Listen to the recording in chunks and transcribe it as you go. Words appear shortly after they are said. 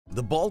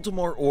The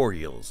Baltimore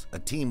Orioles, a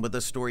team with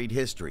a storied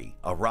history,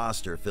 a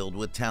roster filled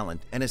with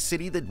talent, and a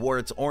city that wore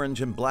its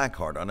orange and black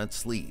heart on its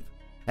sleeve.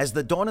 As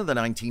the dawn of the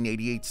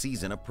 1988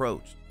 season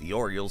approached, the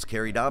Orioles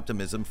carried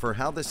optimism for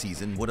how the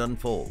season would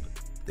unfold.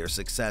 Their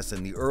success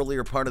in the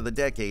earlier part of the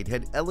decade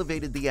had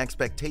elevated the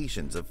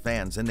expectations of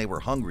fans, and they were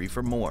hungry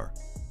for more.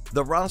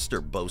 The roster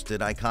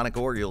boasted iconic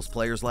Orioles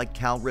players like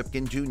Cal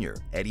Ripken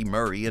Jr.,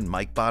 Murray and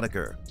Mike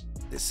Boddicker.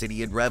 The city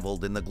had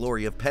reveled in the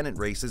glory of pennant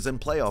races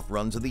and playoff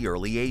runs of the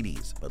early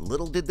 80s, but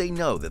little did they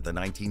know that the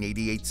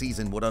 1988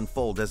 season would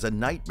unfold as a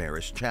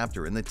nightmarish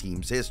chapter in the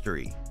team's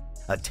history.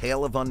 A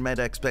tale of unmet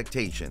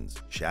expectations,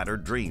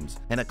 shattered dreams,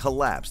 and a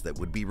collapse that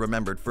would be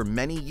remembered for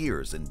many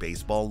years in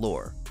baseball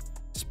lore.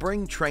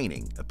 Spring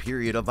training, a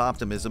period of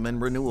optimism and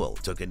renewal,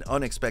 took an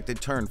unexpected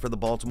turn for the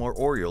Baltimore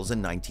Orioles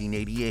in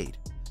 1988.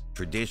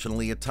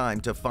 Traditionally a time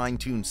to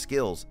fine-tune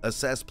skills,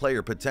 assess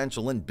player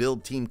potential, and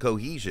build team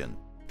cohesion,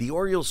 the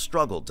Orioles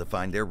struggled to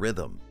find their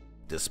rhythm.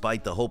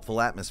 Despite the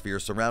hopeful atmosphere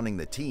surrounding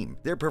the team,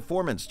 their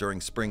performance during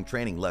spring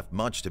training left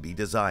much to be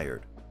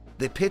desired.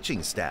 The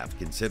pitching staff,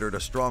 considered a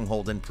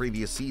stronghold in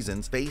previous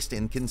seasons, faced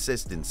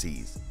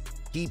inconsistencies.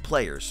 Key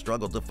players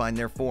struggled to find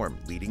their form,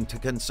 leading to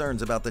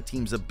concerns about the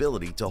team's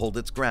ability to hold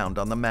its ground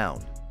on the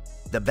mound.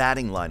 The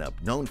batting lineup,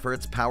 known for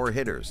its power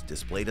hitters,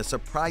 displayed a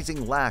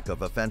surprising lack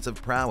of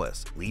offensive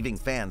prowess, leaving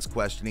fans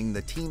questioning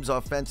the team's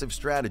offensive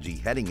strategy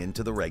heading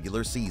into the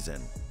regular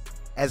season.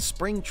 As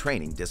spring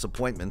training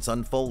disappointments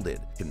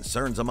unfolded,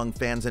 concerns among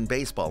fans and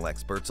baseball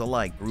experts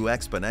alike grew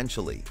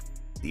exponentially.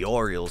 The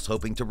Orioles,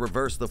 hoping to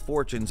reverse the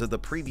fortunes of the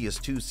previous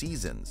two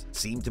seasons,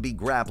 seemed to be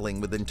grappling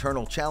with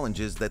internal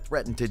challenges that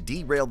threatened to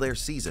derail their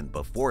season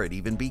before it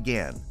even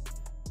began.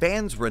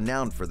 Fans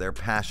renowned for their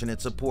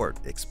passionate support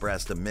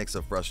expressed a mix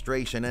of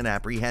frustration and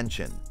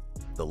apprehension.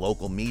 The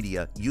local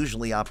media,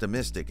 usually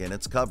optimistic in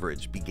its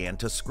coverage, began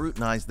to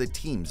scrutinize the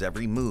team's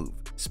every move,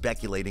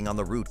 speculating on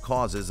the root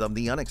causes of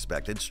the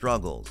unexpected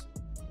struggles.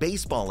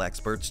 Baseball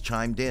experts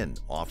chimed in,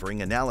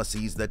 offering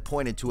analyses that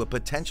pointed to a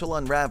potential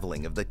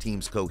unraveling of the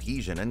team's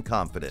cohesion and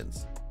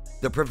confidence.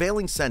 The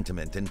prevailing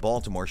sentiment in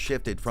Baltimore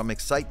shifted from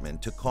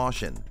excitement to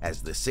caution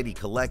as the city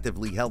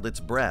collectively held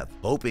its breath,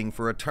 hoping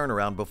for a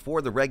turnaround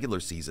before the regular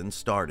season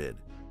started.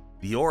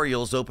 The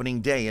Orioles' opening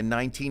day in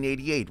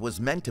 1988 was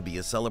meant to be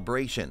a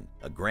celebration,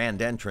 a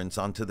grand entrance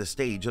onto the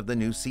stage of the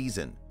new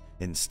season.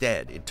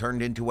 Instead, it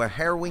turned into a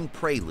harrowing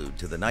prelude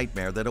to the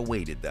nightmare that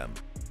awaited them.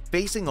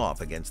 Facing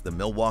off against the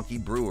Milwaukee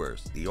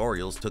Brewers, the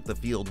Orioles took the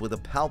field with a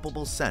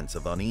palpable sense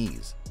of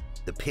unease.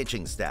 The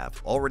pitching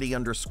staff, already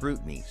under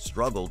scrutiny,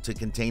 struggled to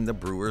contain the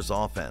Brewers'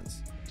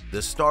 offense.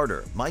 The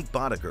starter, Mike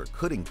Boddicker,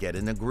 couldn't get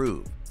in a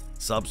groove.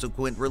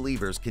 Subsequent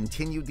relievers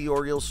continued the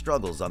Orioles'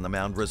 struggles on the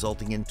mound,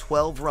 resulting in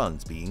 12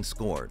 runs being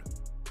scored.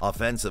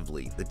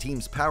 Offensively, the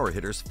team's power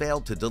hitters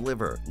failed to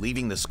deliver,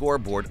 leaving the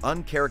scoreboard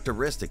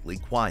uncharacteristically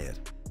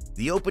quiet.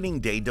 The opening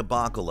day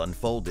debacle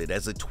unfolded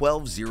as a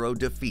 12-0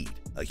 defeat,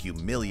 a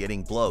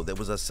humiliating blow that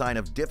was a sign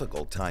of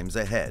difficult times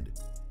ahead.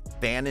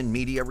 Fan and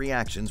media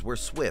reactions were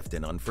swift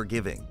and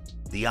unforgiving.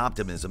 The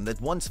optimism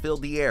that once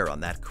filled the air on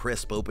that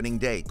crisp opening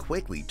day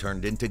quickly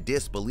turned into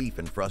disbelief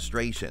and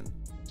frustration.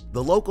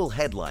 The local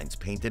headlines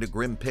painted a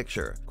grim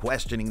picture,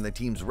 questioning the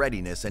team's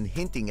readiness and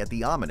hinting at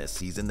the ominous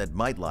season that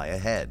might lie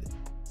ahead.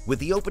 With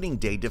the opening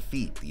day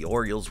defeat, the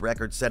Orioles'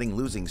 record-setting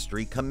losing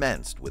streak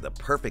commenced with a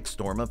perfect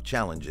storm of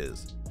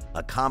challenges.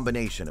 A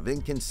combination of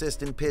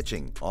inconsistent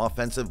pitching,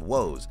 offensive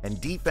woes, and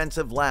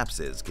defensive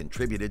lapses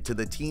contributed to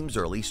the team's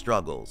early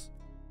struggles.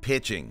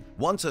 Pitching,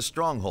 once a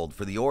stronghold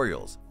for the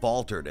Orioles,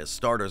 faltered as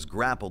starters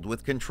grappled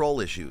with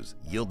control issues,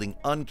 yielding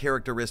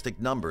uncharacteristic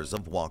numbers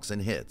of walks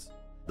and hits.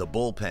 The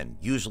bullpen,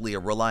 usually a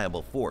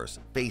reliable force,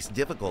 faced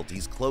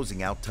difficulties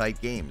closing out tight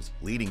games,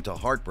 leading to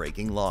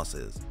heartbreaking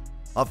losses.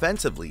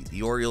 Offensively,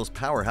 the Orioles'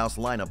 powerhouse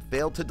lineup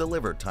failed to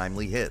deliver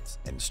timely hits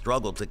and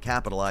struggled to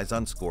capitalize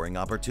on scoring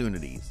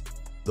opportunities.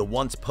 The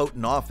once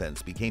potent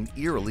offense became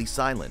eerily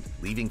silent,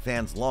 leaving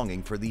fans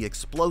longing for the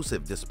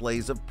explosive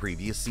displays of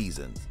previous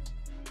seasons.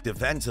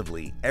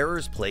 Defensively,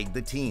 errors plagued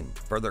the team,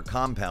 further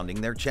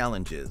compounding their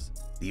challenges.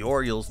 The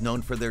Orioles,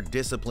 known for their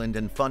disciplined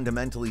and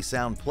fundamentally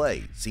sound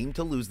play, seemed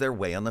to lose their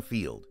way on the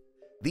field.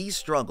 These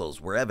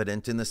struggles were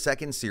evident in the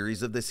second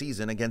series of the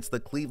season against the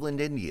Cleveland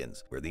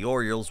Indians, where the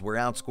Orioles were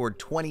outscored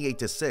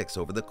 28-6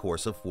 over the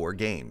course of 4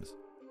 games.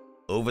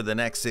 Over the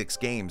next 6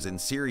 games in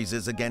series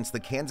against the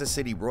Kansas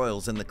City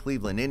Royals and the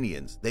Cleveland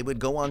Indians, they would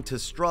go on to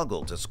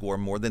struggle to score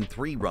more than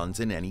 3 runs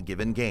in any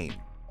given game.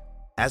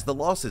 As the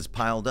losses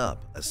piled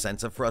up, a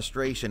sense of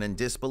frustration and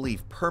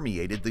disbelief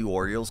permeated the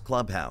Orioles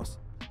clubhouse.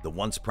 The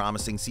once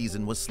promising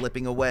season was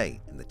slipping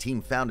away, and the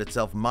team found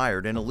itself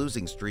mired in a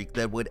losing streak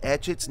that would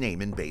etch its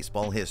name in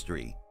baseball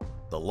history.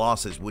 The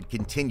losses would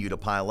continue to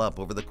pile up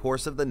over the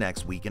course of the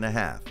next week and a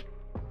half.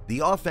 The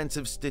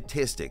offensive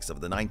statistics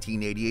of the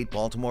 1988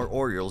 Baltimore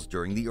Orioles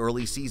during the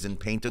early season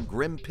paint a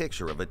grim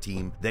picture of a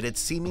team that had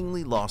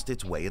seemingly lost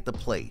its way at the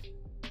plate.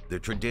 The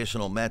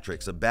traditional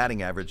metrics of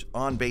batting average,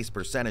 on-base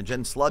percentage,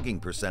 and slugging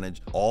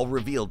percentage all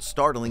revealed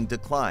startling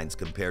declines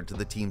compared to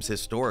the team's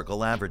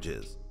historical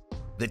averages.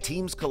 The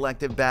team's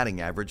collective batting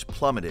average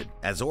plummeted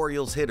as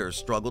Orioles hitters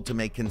struggled to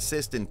make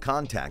consistent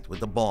contact with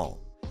the ball.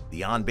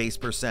 The on-base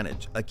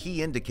percentage, a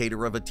key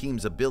indicator of a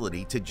team's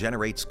ability to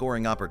generate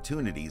scoring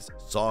opportunities,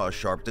 saw a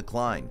sharp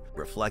decline,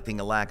 reflecting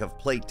a lack of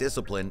plate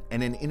discipline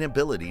and an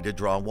inability to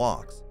draw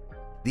walks.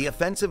 The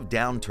offensive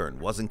downturn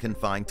wasn't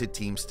confined to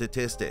team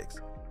statistics.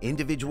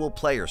 Individual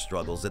player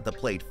struggles at the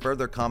plate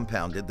further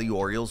compounded the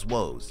Orioles'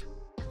 woes.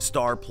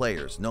 Star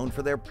players known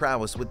for their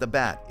prowess with the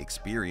bat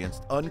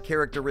experienced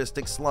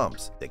uncharacteristic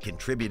slumps that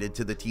contributed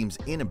to the team's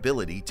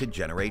inability to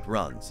generate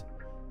runs.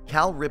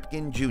 Cal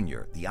Ripken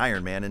Jr., the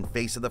Iron Man and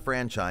face of the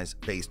franchise,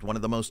 faced one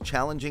of the most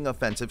challenging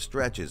offensive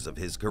stretches of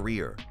his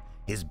career.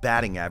 His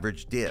batting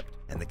average dipped,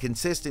 and the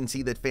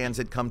consistency that fans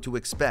had come to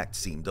expect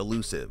seemed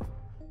elusive.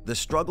 The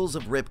struggles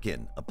of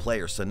Ripken, a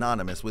player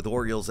synonymous with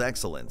Orioles'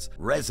 excellence,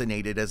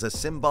 resonated as a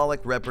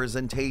symbolic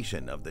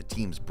representation of the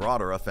team's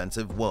broader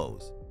offensive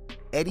woes.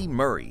 Eddie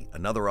Murray,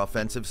 another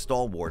offensive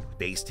stalwart,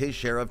 faced his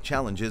share of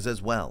challenges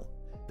as well.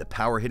 The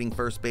power-hitting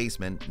first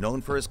baseman,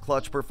 known for his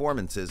clutch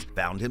performances,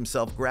 found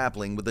himself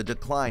grappling with a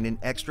decline in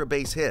extra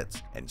base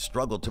hits and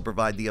struggled to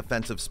provide the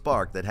offensive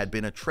spark that had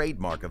been a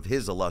trademark of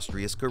his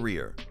illustrious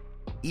career.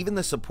 Even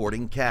the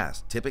supporting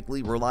cast,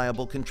 typically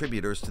reliable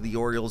contributors to the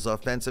Orioles'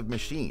 offensive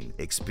machine,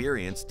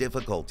 experienced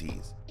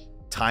difficulties.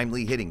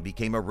 Timely hitting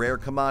became a rare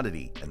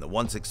commodity, and the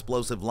once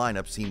explosive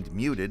lineup seemed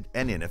muted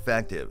and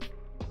ineffective.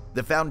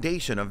 The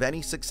foundation of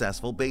any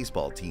successful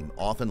baseball team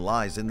often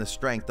lies in the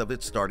strength of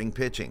its starting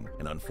pitching,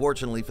 and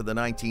unfortunately for the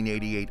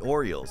 1988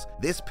 Orioles,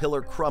 this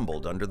pillar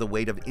crumbled under the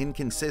weight of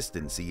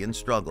inconsistency and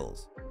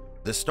struggles.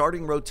 The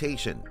starting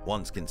rotation,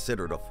 once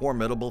considered a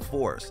formidable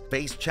force,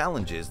 faced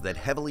challenges that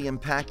heavily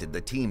impacted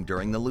the team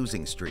during the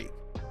losing streak.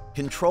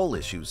 Control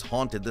issues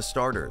haunted the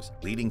starters,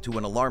 leading to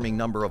an alarming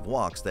number of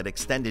walks that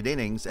extended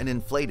innings and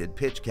inflated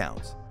pitch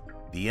counts.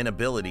 The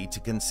inability to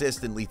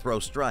consistently throw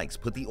strikes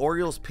put the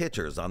Orioles'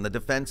 pitchers on the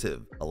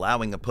defensive,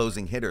 allowing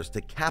opposing hitters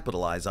to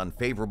capitalize on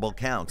favorable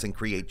counts and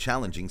create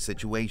challenging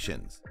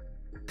situations.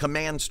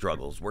 Command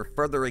struggles were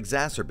further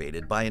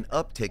exacerbated by an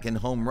uptick in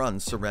home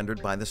runs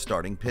surrendered by the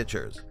starting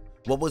pitchers.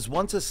 What was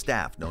once a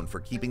staff known for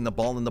keeping the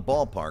ball in the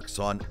ballpark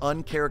saw an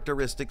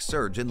uncharacteristic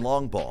surge in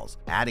long balls,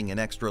 adding an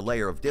extra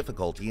layer of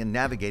difficulty in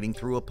navigating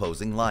through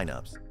opposing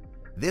lineups.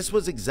 This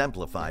was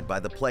exemplified by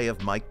the play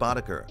of Mike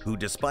Boddicker, who,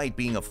 despite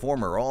being a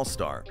former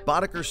All-Star,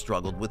 Boddicker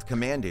struggled with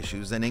command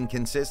issues and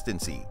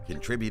inconsistency,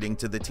 contributing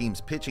to the team's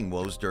pitching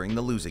woes during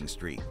the losing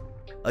streak.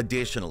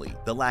 Additionally,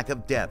 the lack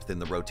of depth in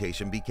the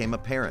rotation became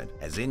apparent,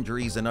 as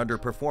injuries and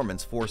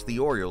underperformance forced the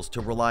Orioles to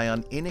rely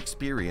on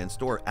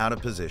inexperienced or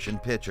out-of-position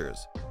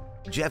pitchers.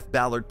 Jeff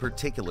Ballard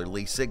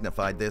particularly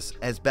signified this,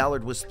 as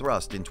Ballard was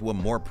thrust into a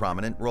more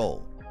prominent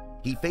role.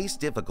 He faced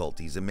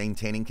difficulties in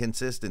maintaining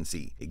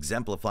consistency,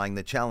 exemplifying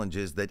the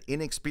challenges that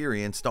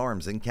inexperienced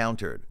arms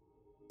encountered.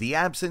 The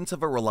absence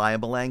of a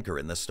reliable anchor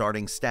in the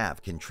starting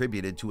staff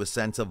contributed to a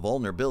sense of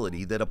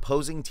vulnerability that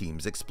opposing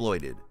teams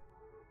exploited.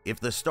 If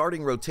the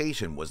starting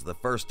rotation was the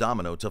first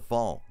domino to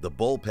fall, the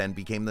bullpen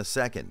became the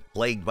second,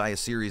 plagued by a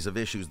series of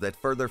issues that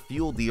further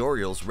fueled the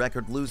Orioles'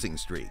 record losing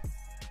streak.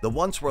 The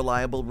once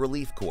reliable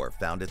relief corps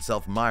found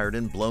itself mired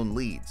in blown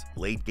leads,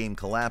 late-game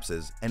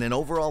collapses, and an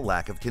overall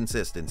lack of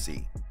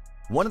consistency.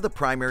 One of the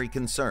primary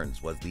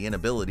concerns was the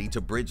inability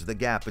to bridge the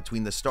gap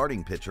between the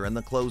starting pitcher and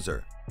the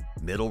closer.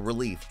 Middle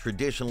relief,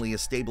 traditionally a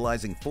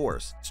stabilizing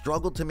force,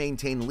 struggled to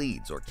maintain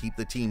leads or keep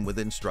the team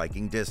within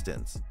striking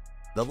distance.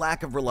 The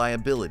lack of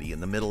reliability in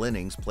the middle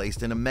innings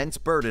placed an immense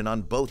burden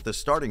on both the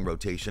starting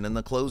rotation and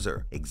the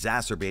closer,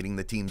 exacerbating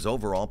the team's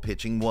overall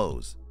pitching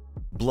woes.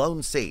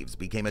 Blown saves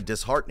became a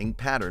disheartening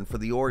pattern for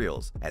the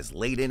Orioles, as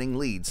late-inning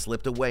leads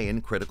slipped away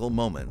in critical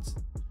moments.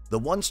 The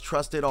once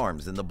trusted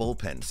arms in the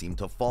bullpen seemed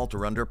to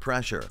falter under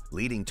pressure,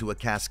 leading to a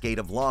cascade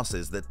of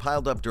losses that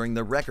piled up during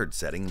the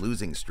record-setting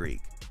losing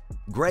streak.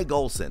 Greg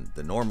Olson,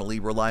 the normally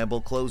reliable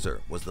closer,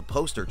 was the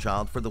poster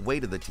child for the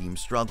weight of the team's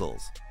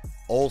struggles.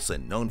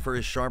 Olson, known for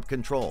his sharp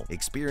control,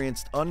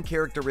 experienced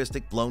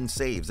uncharacteristic blown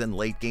saves and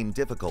late-game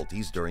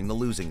difficulties during the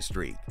losing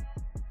streak.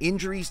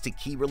 Injuries to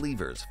key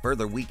relievers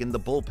further weakened the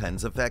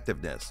bullpen's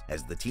effectiveness,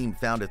 as the team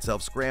found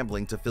itself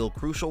scrambling to fill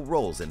crucial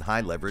roles in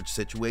high-leverage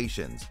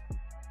situations.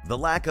 The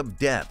lack of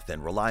depth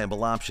and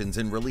reliable options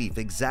in relief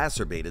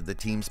exacerbated the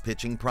team's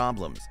pitching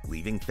problems,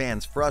 leaving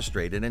fans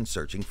frustrated and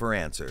searching for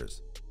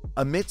answers.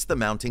 Amidst the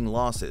mounting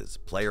losses,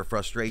 player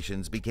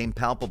frustrations became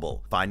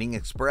palpable, finding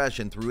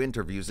expression through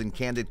interviews and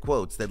candid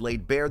quotes that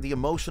laid bare the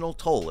emotional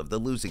toll of the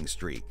losing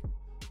streak.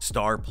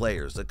 Star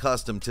players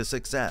accustomed to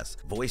success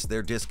voiced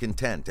their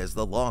discontent as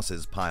the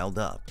losses piled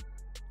up.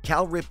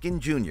 Cal Ripken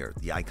Jr.,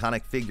 the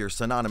iconic figure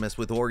synonymous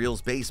with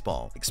Orioles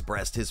baseball,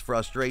 expressed his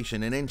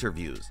frustration in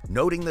interviews,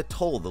 noting the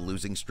toll the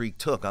losing streak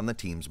took on the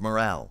team's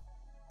morale.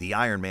 The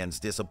Iron Man's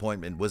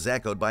disappointment was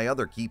echoed by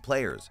other key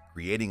players,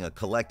 creating a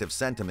collective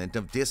sentiment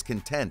of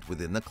discontent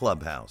within the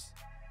clubhouse.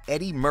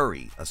 Eddie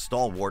Murray, a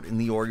stalwart in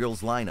the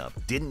Orioles lineup,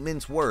 didn't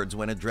mince words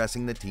when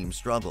addressing the team's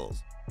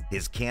struggles.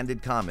 His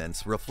candid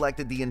comments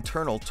reflected the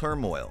internal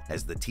turmoil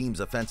as the team's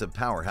offensive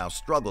powerhouse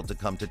struggled to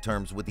come to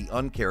terms with the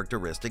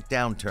uncharacteristic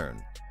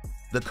downturn.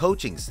 The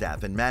coaching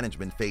staff and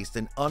management faced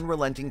an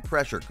unrelenting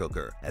pressure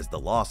cooker as the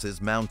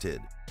losses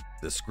mounted.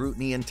 The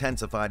scrutiny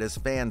intensified as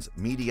fans,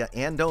 media,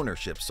 and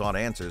ownership sought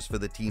answers for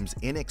the team's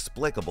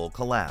inexplicable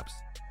collapse.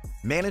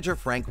 Manager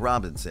Frank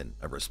Robinson,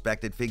 a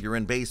respected figure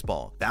in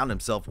baseball, found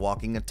himself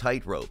walking a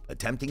tightrope,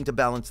 attempting to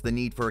balance the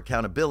need for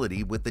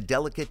accountability with the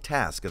delicate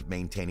task of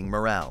maintaining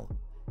morale.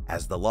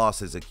 As the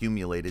losses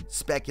accumulated,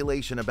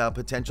 speculation about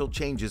potential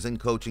changes in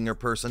coaching or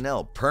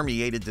personnel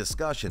permeated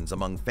discussions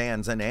among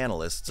fans and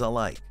analysts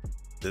alike.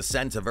 The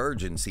sense of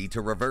urgency to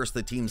reverse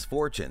the team's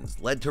fortunes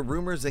led to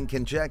rumors and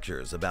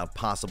conjectures about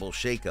possible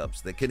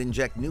shakeups that could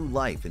inject new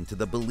life into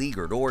the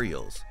beleaguered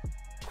Orioles.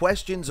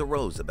 Questions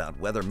arose about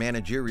whether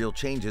managerial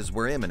changes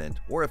were imminent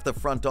or if the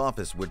front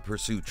office would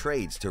pursue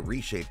trades to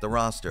reshape the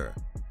roster.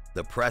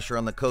 The pressure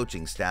on the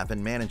coaching staff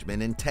and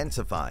management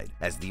intensified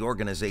as the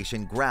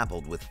organization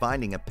grappled with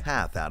finding a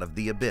path out of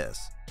the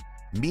abyss.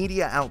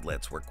 Media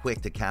outlets were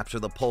quick to capture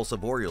the pulse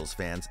of Orioles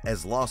fans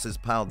as losses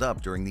piled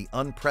up during the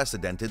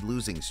unprecedented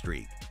losing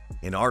streak.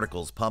 In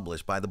articles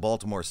published by the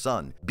Baltimore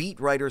Sun, beat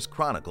writers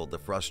chronicled the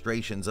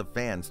frustrations of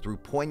fans through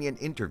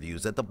poignant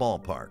interviews at the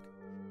ballpark.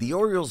 The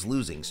Orioles'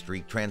 losing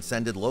streak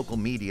transcended local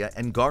media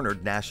and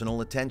garnered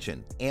national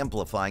attention,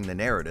 amplifying the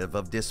narrative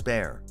of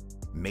despair.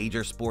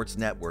 Major sports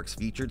networks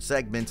featured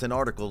segments and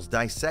articles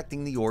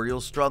dissecting the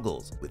Orioles'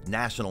 struggles, with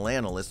national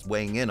analysts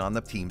weighing in on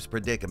the team's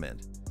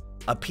predicament.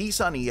 A piece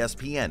on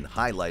ESPN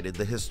highlighted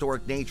the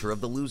historic nature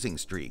of the losing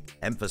streak,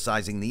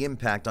 emphasizing the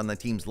impact on the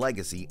team's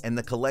legacy and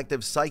the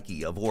collective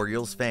psyche of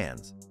Orioles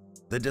fans.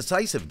 The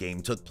decisive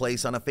game took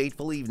place on a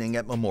fateful evening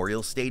at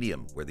Memorial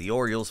Stadium, where the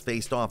Orioles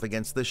faced off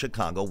against the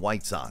Chicago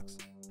White Sox.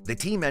 The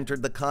team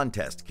entered the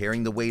contest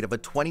carrying the weight of a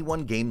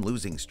 21-game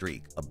losing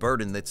streak, a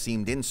burden that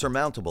seemed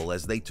insurmountable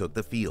as they took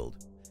the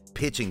field.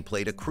 Pitching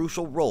played a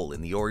crucial role in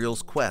the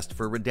Orioles' quest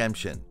for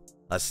redemption.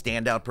 A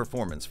standout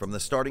performance from the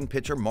starting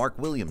pitcher Mark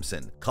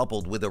Williamson,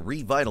 coupled with a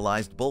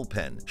revitalized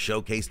bullpen,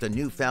 showcased a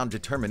newfound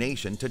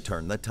determination to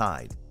turn the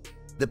tide.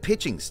 The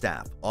pitching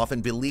staff,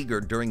 often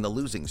beleaguered during the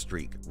losing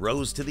streak,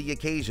 rose to the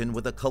occasion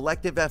with a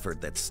collective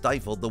effort that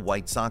stifled the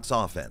White Sox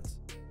offense.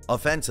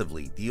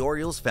 Offensively, the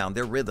Orioles found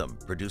their rhythm,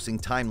 producing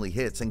timely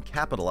hits and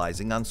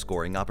capitalizing on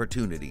scoring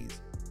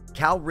opportunities.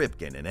 Cal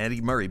Ripken and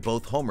Eddie Murray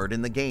both homered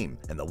in the game,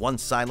 and the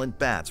once silent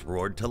bats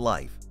roared to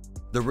life.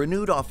 The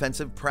renewed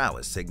offensive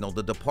prowess signaled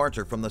a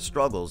departure from the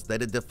struggles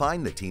that had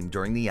defined the team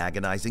during the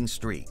agonizing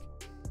streak.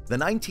 The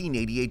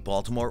 1988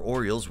 Baltimore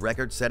Orioles'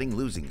 record-setting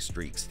losing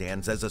streak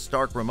stands as a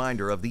stark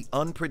reminder of the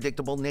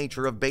unpredictable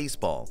nature of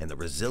baseball and the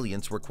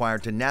resilience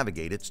required to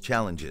navigate its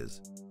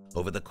challenges.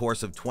 Over the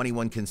course of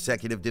 21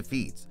 consecutive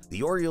defeats,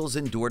 the Orioles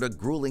endured a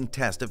grueling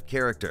test of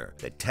character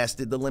that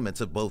tested the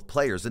limits of both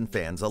players and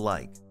fans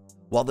alike.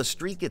 While the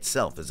streak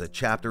itself is a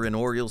chapter in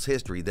Orioles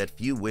history that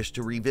few wish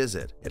to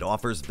revisit, it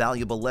offers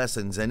valuable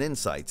lessons and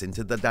insights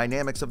into the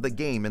dynamics of the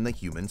game and the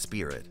human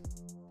spirit.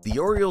 The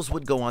Orioles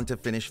would go on to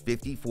finish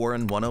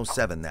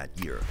 54-107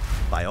 that year,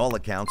 by all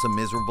accounts a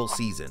miserable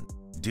season.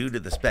 Due to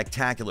the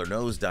spectacular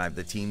nosedive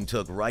the team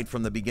took right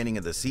from the beginning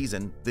of the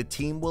season, the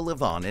team will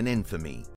live on in infamy.